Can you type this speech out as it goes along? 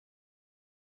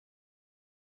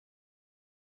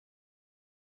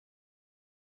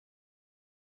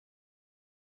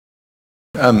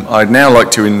I'd now like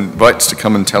to invite to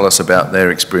come and tell us about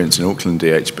their experience in Auckland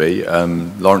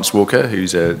DHB, Lawrence Walker,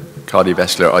 who's a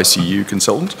cardiovascular ICU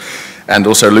consultant, and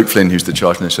also Luke Flynn, who's the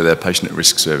charge nurse of their patient at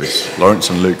risk service. Lawrence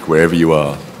and Luke, wherever you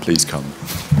are, please come.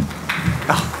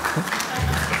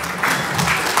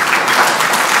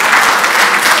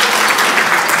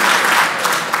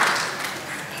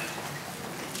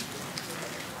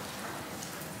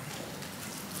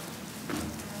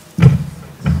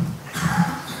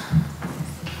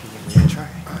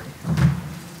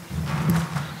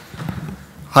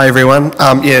 Hi everyone.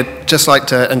 Just like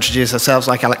to introduce ourselves.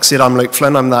 Like Alex said, I'm Luke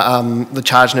Flynn. I'm the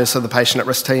charge nurse of the patient at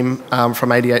risk team from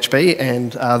ADHB,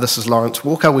 and this is Lawrence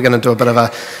Walker. We're going to do a bit of a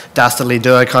dastardly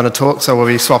duo kind of talk, so we'll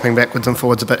be swapping backwards and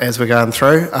forwards a bit as we're going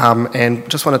through. And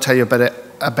just want to tell you a bit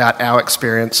about our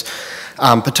experience,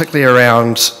 particularly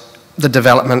around the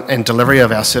development and delivery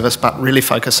of our service, but really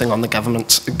focusing on the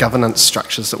governance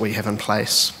structures that we have in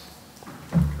place.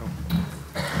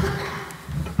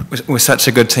 We're such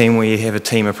a good team, we have a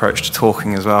team approach to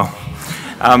talking as well.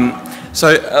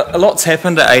 So a lot's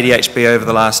happened at ADHB over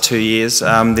the last 2 years.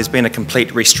 There's been a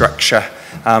complete restructure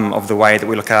of the way that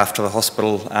we look after the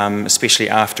hospital, especially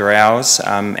after hours,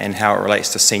 and how it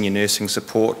relates to senior nursing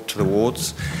support to the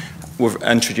wards. We've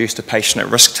introduced a patient at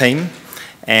risk team,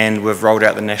 and we've rolled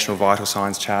out the National Vital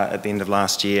Signs Chart at the end of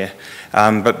last year.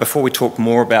 But before we talk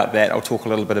more about that, I'll talk a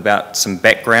little bit about some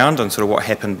background and sort of what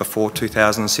happened before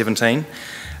 2017.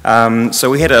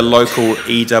 So we had a local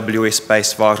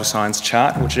EWS-based vital signs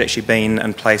chart, which had actually been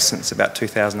in place since about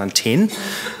 2010.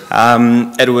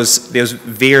 There was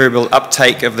variable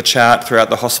uptake of the chart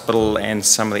throughout the hospital, and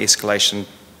some of the escalation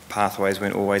pathways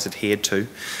weren't always adhered to.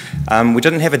 We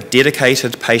didn't have a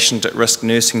dedicated patient at risk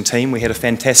nursing team. We had a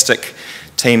fantastic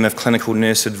team of clinical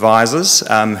nurse advisors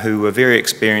who were very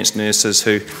experienced nurses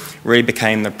who really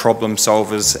became the problem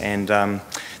solvers and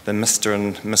the Mr.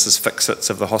 and Mrs.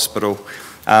 Fix-Its of the hospital.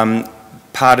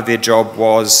 Part of their job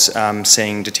was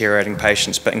seeing deteriorating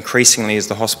patients, but increasingly as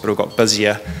the hospital got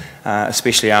busier,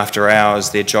 especially after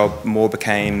hours, their job more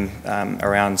became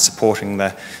around supporting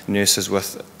the nurses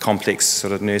with complex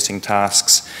sort of nursing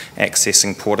tasks,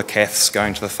 accessing portacaths,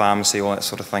 going to the pharmacy, all that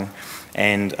sort of thing.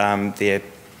 And their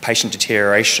patient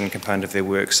deterioration component of their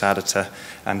work started to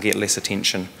get less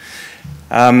attention.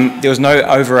 There was no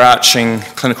overarching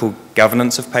clinical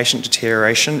governance of patient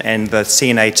deterioration, and the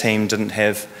CNA team didn't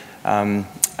have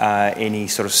any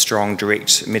sort of strong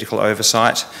direct medical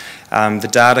oversight. The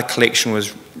data collection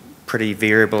was pretty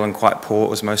variable and quite poor. It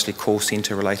was mostly call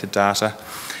centre related data.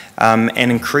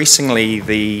 And increasingly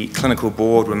the clinical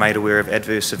board were made aware of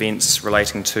adverse events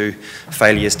relating to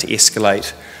failures to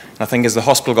escalate. And I think as the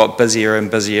hospital got busier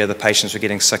and busier, the patients were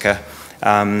getting sicker.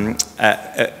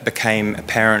 It became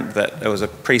apparent that it was a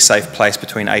pretty safe place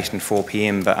between 8 and 4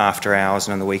 p.m, but after hours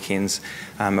and on the weekends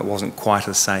it wasn't quite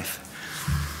as safe.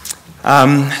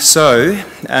 So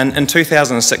in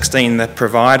 2016, the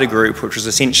provider group, which was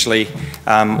essentially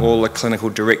all the clinical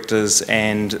directors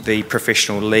and the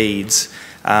professional leads,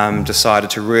 decided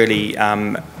to really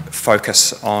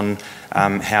focus on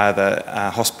how the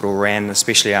hospital ran,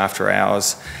 especially after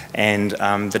hours, and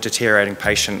the deteriorating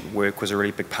patient work was a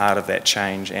really big part of that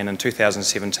change. And in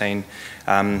 2017,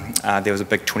 there was a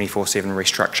big 24/7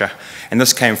 restructure, and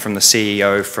this came from the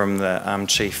CEO, from the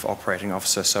Chief Operating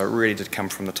Officer, so it really did come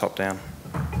from the top down.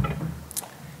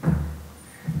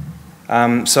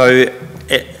 In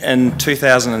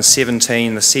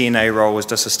 2017, the CNA role was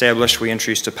disestablished. We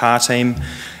introduced a PAR team.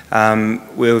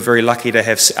 We were very lucky to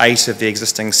have 8 of the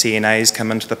existing CNAs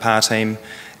come into the PAR team,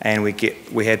 and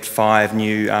we had 5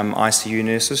 new ICU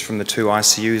nurses from the 2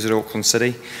 ICUs at Auckland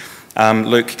City.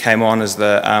 Luke came on as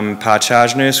the PAR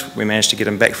charge nurse. We managed to get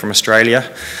him back from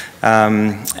Australia,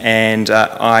 and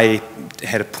I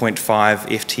had a 0.5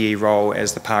 FTE role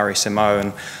as the PAR SMO,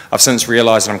 and I've since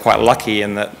realised that I'm quite lucky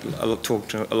in that I talked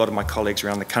to a lot of my colleagues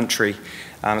around the country.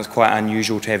 It's quite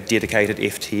unusual to have dedicated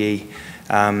FTE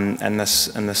in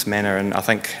this manner, and I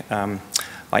think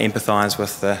I empathise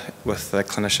with the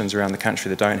clinicians around the country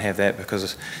that don't have that,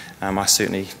 because I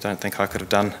certainly don't think I could have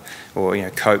done or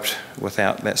coped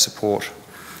without that support.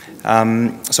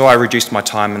 So I reduced my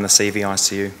time in the CV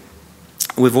ICU.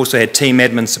 We've also had team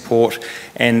admin support,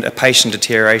 and a patient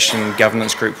deterioration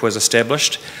governance group was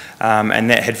established, and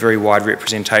that had very wide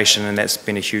representation, and that's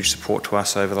been a huge support to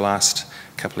us over the last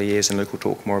couple of years, and Luke will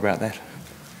talk more about that.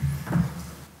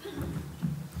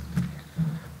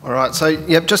 All right, so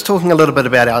just talking a little bit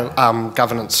about our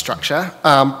governance structure.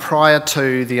 Prior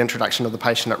to the introduction of the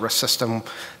patient at risk system,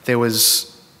 there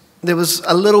was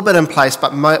a little bit in place,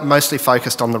 but mostly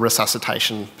focused on the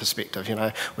resuscitation perspective.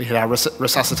 We had our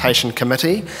resuscitation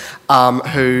committee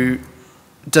who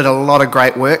did a lot of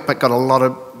great work, but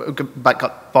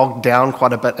got bogged down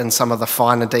quite a bit in some of the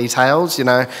finer details. You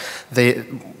know, the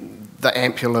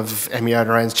ampule of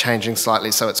amiodarone changing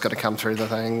slightly, so it's got to come through the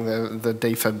thing. The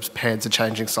defib pads are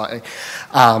changing slightly.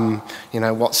 You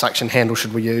know, what suction handle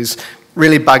should we use?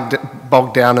 Really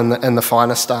bogged down in the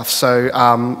finer stuff. So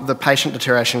the patient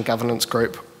deterioration governance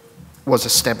group was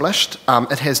established.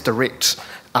 It has direct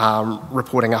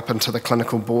reporting up into the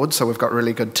clinical board, so we've got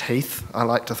really good teeth, I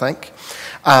like to think.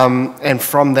 And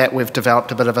from that, we've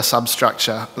developed a bit of a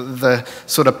substructure. The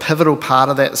sort of pivotal part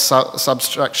of that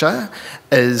substructure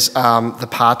is the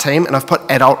PAR team, and I've put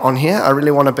adult on here. I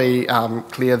really want to be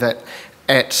clear that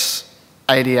at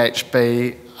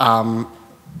ADHB,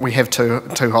 we have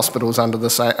two hospitals under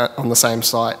on the same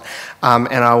site,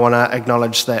 and I want to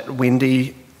acknowledge that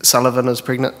Wendy Sullivan is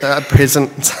present.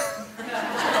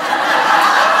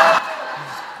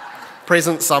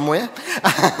 Present somewhere.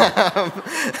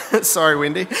 Sorry,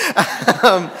 Wendy.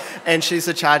 And she's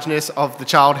the charge nurse of the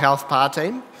child health PAR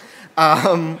team.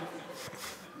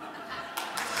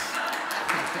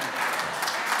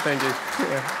 Thank you.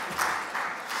 Yeah.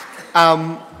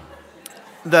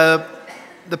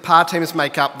 The PAR teams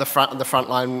make up the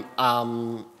frontline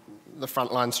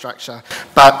structure,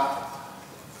 but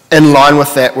in line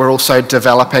with that, we're also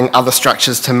developing other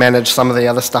structures to manage some of the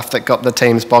other stuff that got the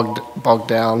teams bogged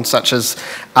down, such as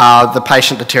the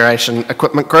patient deterioration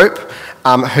equipment group,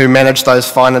 who manage those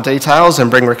finer details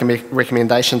and bring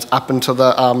recommendations up into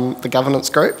the governance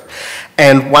group.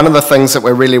 And one of the things that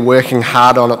we're really working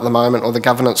hard on at the moment, or the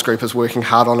governance group is working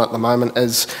hard on at the moment,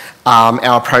 is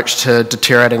our approach to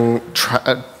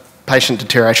patient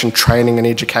deterioration training and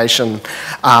education.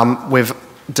 We've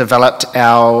developed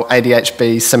our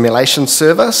ADHB simulation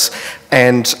service,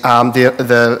 and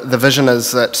the vision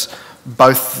is that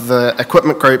both the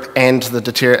equipment group and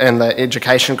the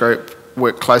education group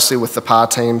work closely with the PAR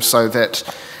team, so that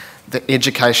the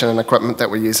education and equipment that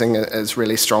we're using is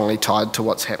really strongly tied to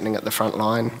what's happening at the front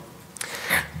line.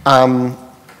 Some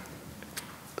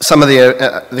of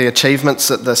the achievements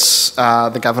that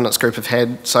the governance group have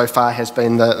had so far has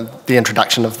been the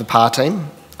introduction of the PAR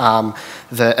team,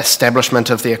 the establishment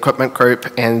of the equipment group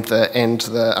and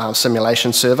the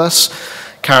simulation service.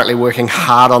 Currently working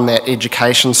hard on that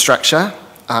education structure,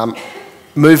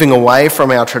 moving away from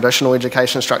our traditional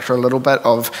education structure a little bit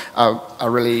of a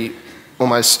really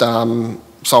almost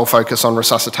sole focus on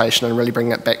resuscitation, and really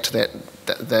bringing it back to that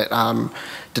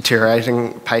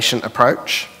deteriorating patient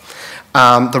approach.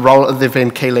 They've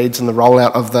been key leads in the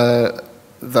rollout of the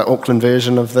Auckland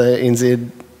version of the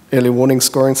NZ early warning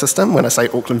scoring system. When I say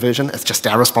Auckland version, it's just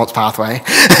our response pathway.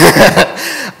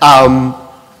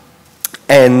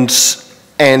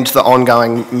 And the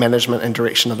ongoing management and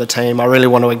direction of the team. I really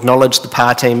want to acknowledge the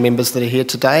PAR team members that are here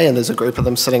today, and there's a group of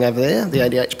them sitting over there, the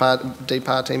ADHD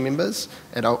PAR team members,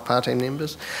 adult PAR team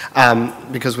members,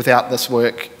 because without this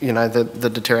work, you know, the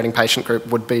deteriorating patient group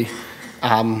wouldn't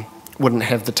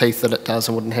have the teeth that it does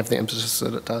and wouldn't have the emphasis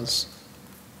that it does.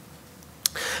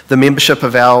 The membership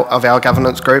of our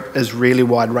governance group is really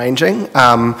wide-ranging.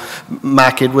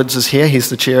 Mark Edwards is here, he's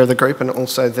the chair of the group and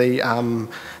also the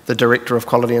Director of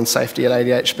Quality and Safety at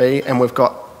ADHB, and we've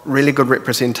got really good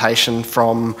representation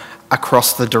from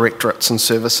across the directorates and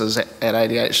services at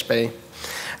ADHB.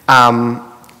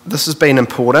 This has been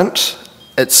important.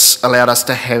 It's allowed us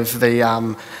to have the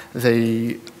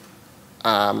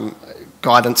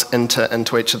guidance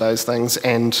into each of those things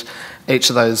and each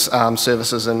of those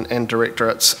services and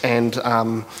directorates, and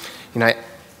you know,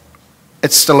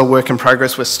 it's still a work in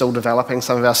progress. We're still developing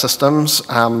some of our systems,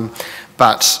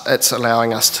 but it's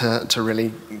allowing us to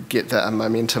really get the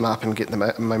momentum up and get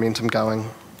the momentum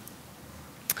going.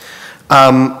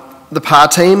 The PAR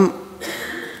team,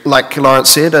 like Lawrence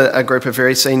said, a group of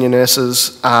very senior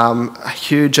nurses,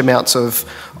 huge amounts of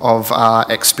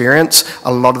experience.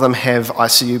 A lot of them have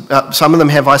ICU, some of them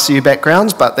have ICU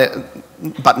backgrounds, but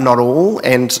not all.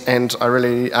 And I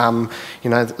really, you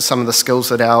know, some of the skills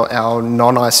that our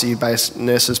non-ICU based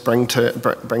nurses bring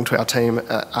to our team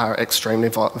are extremely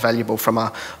valuable from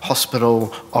a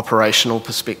hospital operational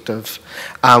perspective.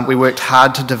 We worked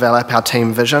hard to develop our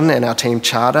team vision and our team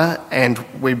charter, and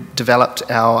we developed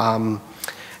our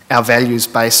values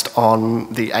based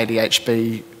on the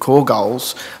ADHB core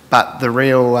goals, but the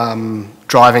real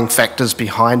driving factors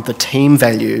behind the team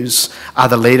values are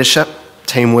the leadership,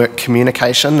 teamwork,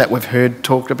 communication that we've heard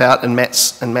talked about in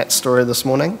Matt's story this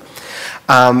morning,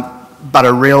 but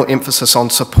a real emphasis on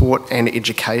support and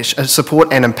education,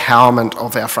 support and empowerment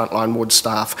of our frontline ward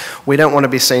staff. We don't want to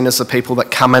be seen as the people that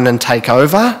come in and take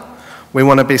over. We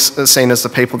want to be seen as the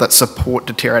people that support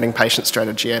deteriorating patient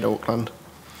strategy at Auckland.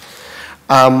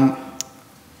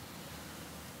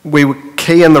 we were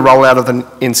key in the rollout of the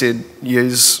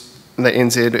NZEWS, the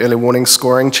NZ Early Warning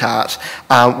Scoring Chart.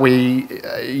 We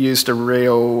used a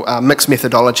real mixed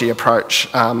methodology approach,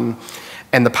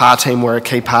 and the PAR team were a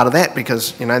key part of that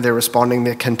because, you know, they're responding,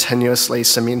 they're continuously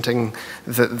cementing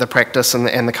the practice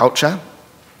and the culture.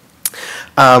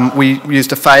 We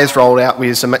used a phased rollout. We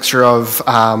used a mixture of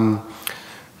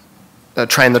a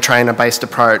train-the-trainer-based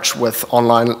approach with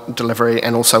online delivery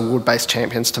and also ward-based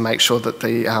champions to make sure that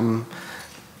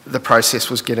the process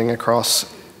was getting across.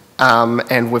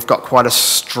 And we've got quite a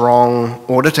strong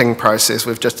auditing process.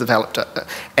 We've just developed,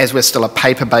 as we're still a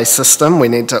paper-based system, we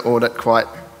need to audit quite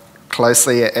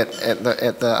closely at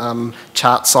the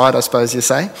chart side, I suppose you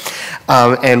say.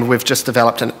 And we've just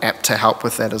developed an app to help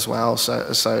with that as well.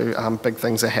 So big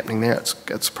things are happening there.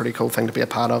 It's a pretty cool thing to be a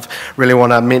part of. Really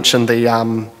want to mention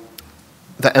the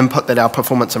input that our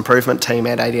performance improvement team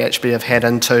at ADHB have had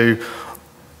into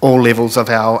all levels of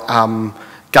our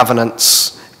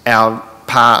governance, our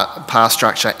PAR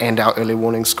structure, and our early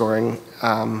warning scoring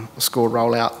score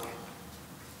rollout.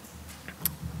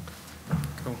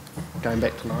 Cool. Going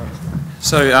back to Lauren.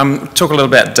 So talk a little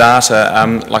about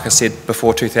data. Like I said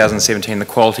before 2017, the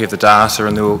quality of the data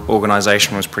in the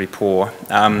organisation was pretty poor,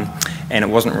 and it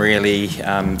wasn't really,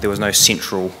 there was no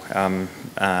central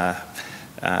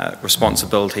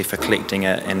responsibility for collecting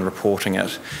it and reporting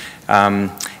it.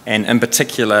 And in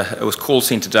particular, it was call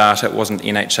centre data, it wasn't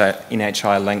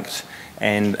NHI linked,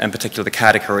 and in particular the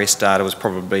cardiac arrest data was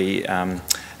probably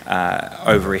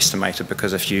overestimated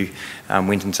because if you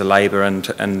went into labour and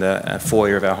in the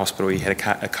foyer of our hospital you had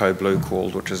a code blue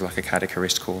called, which is like a cardiac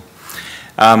arrest call.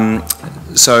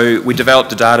 So we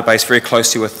developed a database very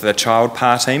closely with the child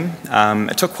PAR team.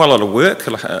 It took quite a lot of work,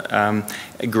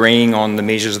 agreeing on the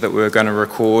measures that we were going to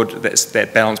record. That's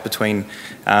that balance between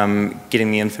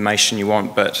getting the information you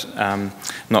want but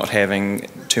not having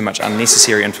too much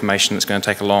unnecessary information that's going to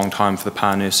take a long time for the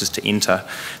PAR nurses to enter.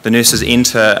 The nurses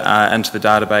enter into the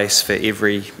database for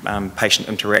every patient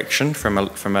interaction from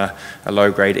a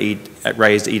low-grade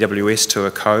raised EWS to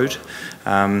a code.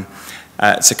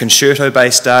 It's a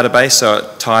concerto-based database, so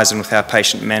it ties in with our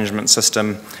patient management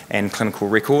system and clinical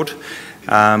record.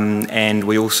 And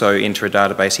we also enter a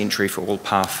database entry for all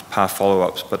PAR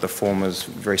follow-ups, but the form is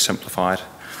very simplified.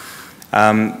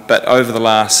 But over the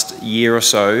last year or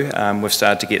so, we've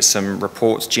started to get some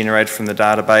reports generated from the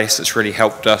database. It's really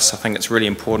helped us. I think it's really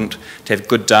important to have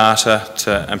good data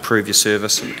to improve your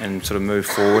service and sort of move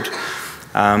forward.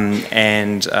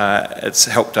 It's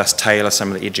helped us tailor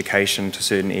some of the education to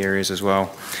certain areas as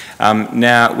well.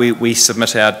 Now we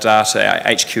submit our data, our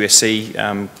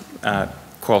HQSC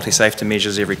quality safety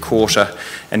measures every quarter,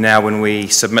 and now when we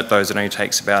submit those it only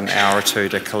takes about an hour or two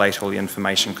to collate all the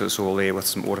information because it's all there with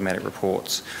some automatic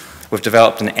reports. We've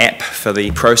developed an app for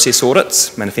the process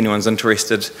audits, and if anyone's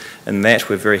interested in that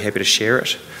we're very happy to share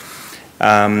it.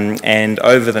 And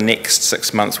over the next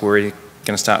 6 months we're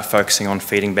going to start focusing on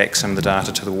feeding back some of the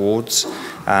data to the wards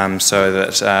so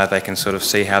that they can sort of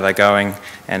see how they're going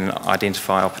and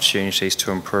identify opportunities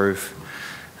to improve.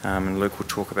 And Luke will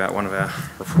talk about one of our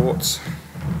reports.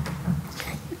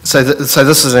 So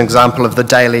this is an example of the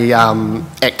daily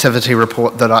activity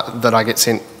report that I get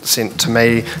sent to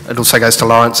me. It also goes to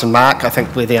Lawrence and Mark. I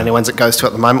think we're the only ones it goes to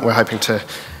at the moment. We're hoping to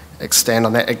expand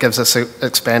on that. It gives us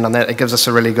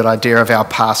a really good idea of our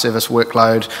PAR service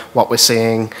workload, what we're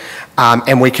seeing,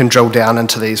 and we can drill down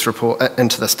into these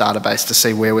into this database to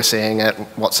see where we're seeing it,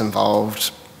 what's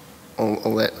involved, all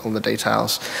the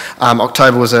details.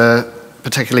 October was a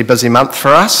particularly busy month for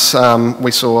us. We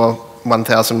saw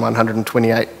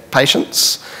 1,128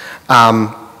 patients.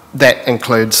 That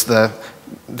includes the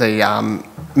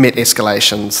MET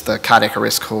escalations, the cardiac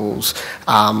arrest calls,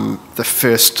 the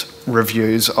first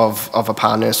reviews of a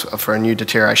PAR nurse for a new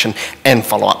deterioration, and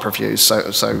follow-up reviews.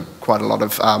 So quite a lot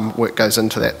of work goes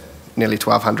into that. Nearly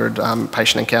 1,200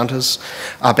 patient encounters.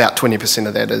 About 20%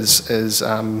 of that is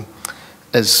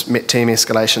MET team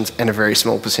escalations, and a very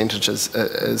small percentage is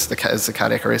the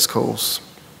cardiac arrest calls.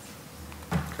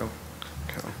 Cool.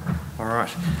 All right.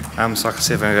 So like I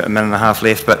said, we've got a minute and a half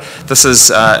left, but this is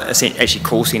actually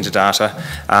call centre data,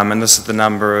 and this is the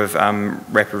number of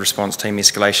rapid response team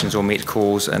escalations or MET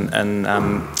calls in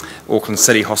Auckland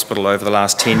City Hospital over the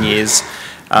last 10 years.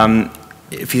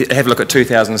 If you have a look at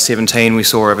 2017, we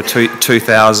saw over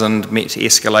 2,000 MET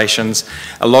escalations.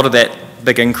 A lot of that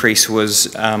big increase was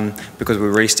because we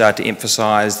really started to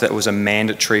emphasise that it was a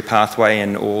mandatory pathway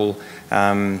and all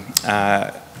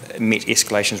MET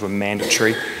escalations were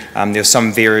mandatory. There was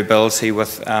some variability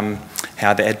with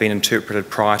how that had been interpreted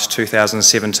prior to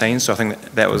 2017, so I think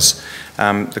that was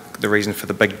the reason for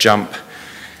the big jump.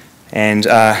 And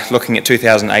looking at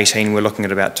 2018, we're looking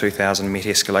at about 2,000 MET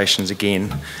escalations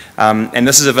again. And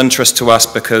this is of interest to us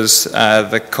because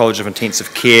the College of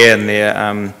Intensive Care and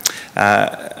their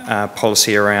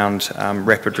policy around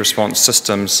rapid response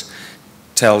systems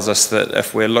tells us that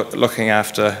if we're looking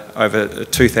after over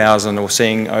 2,000 or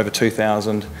seeing over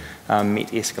 2,000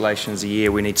 MET escalations a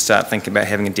year, we need to start thinking about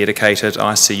having a dedicated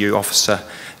ICU officer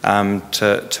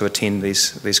to attend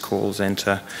these calls and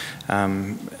to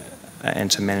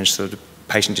manage the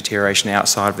patient deterioration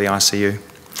outside of the ICU.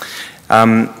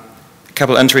 A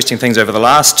couple of interesting things over the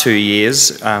last 2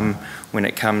 years when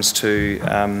it comes to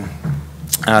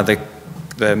the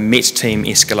MET team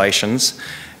escalations,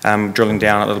 drilling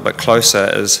down a little bit closer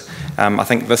is, I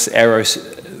think this arrow,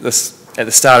 at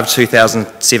the start of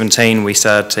 2017 we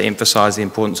started to emphasise the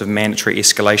importance of mandatory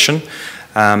escalation.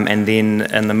 And then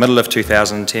in the middle of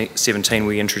 2017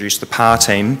 we introduced the PAR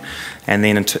team, and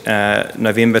then in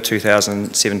November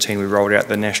 2017 we rolled out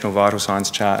the National Vital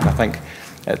Signs chart. And I think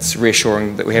it's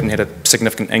reassuring that we haven't had a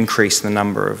significant increase in the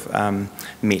number of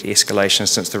MET escalations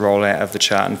since the rollout of the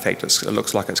chart. In fact, it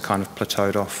looks like it's kind of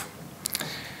plateaued off.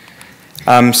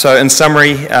 So in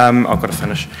summary, I've got to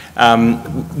finish.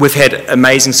 We've had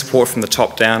amazing support from the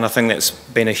top down. I think that's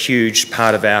been a huge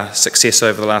part of our success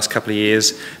over the last couple of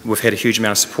years. We've had a huge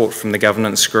amount of support from the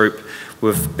governance group.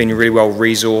 We've been really well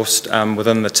resourced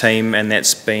within the team, and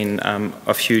that's been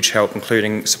of huge help,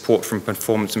 including support from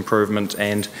performance improvement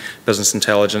and business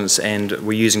intelligence, and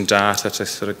we're using data to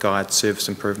sort of guide service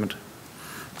improvement.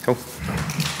 Cool.